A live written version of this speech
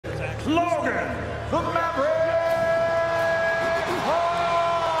Logan, the Maverick.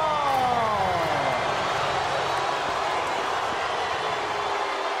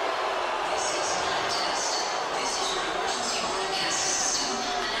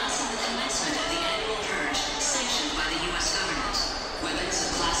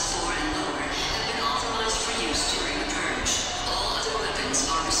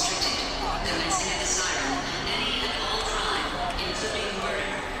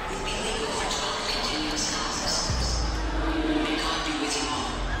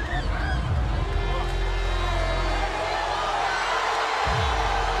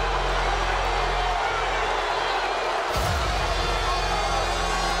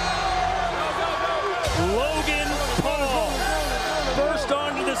 Logan Paul burst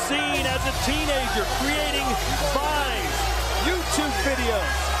onto the scene as a teenager, creating vines, YouTube videos.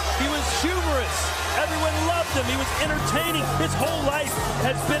 He was humorous. Everyone loved him. He was entertaining. His whole life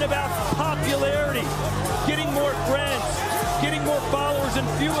has been about popularity, getting more friends, getting more followers, and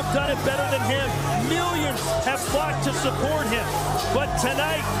few have done it better than him. Millions have flocked to support him. But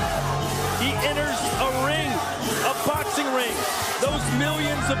tonight, he enters a ring, a boxing ring. Those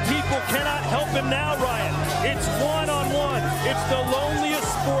millions of people cannot help him now, Ryan. It's one-on-one. It's the loneliest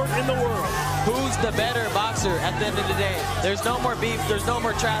sport in the world. Who's the better boxer at the end of the day? There's no more beef. There's no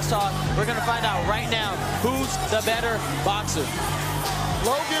more trash talk. We're going to find out right now who's the better boxer.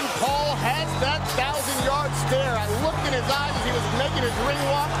 Logan Paul has that 1,000-yard stare. I looked in his eyes as he was making his ring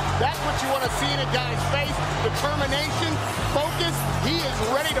walk. That's what you want to see in a guy's face. Determination, focus. He is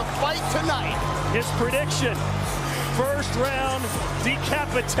ready to fight tonight. His prediction, first round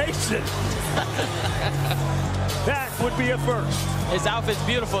decapitation. That would be a first. His outfit's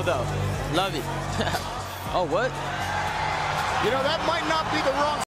beautiful, though. Love it. Oh, what? You know, that might not be the wrong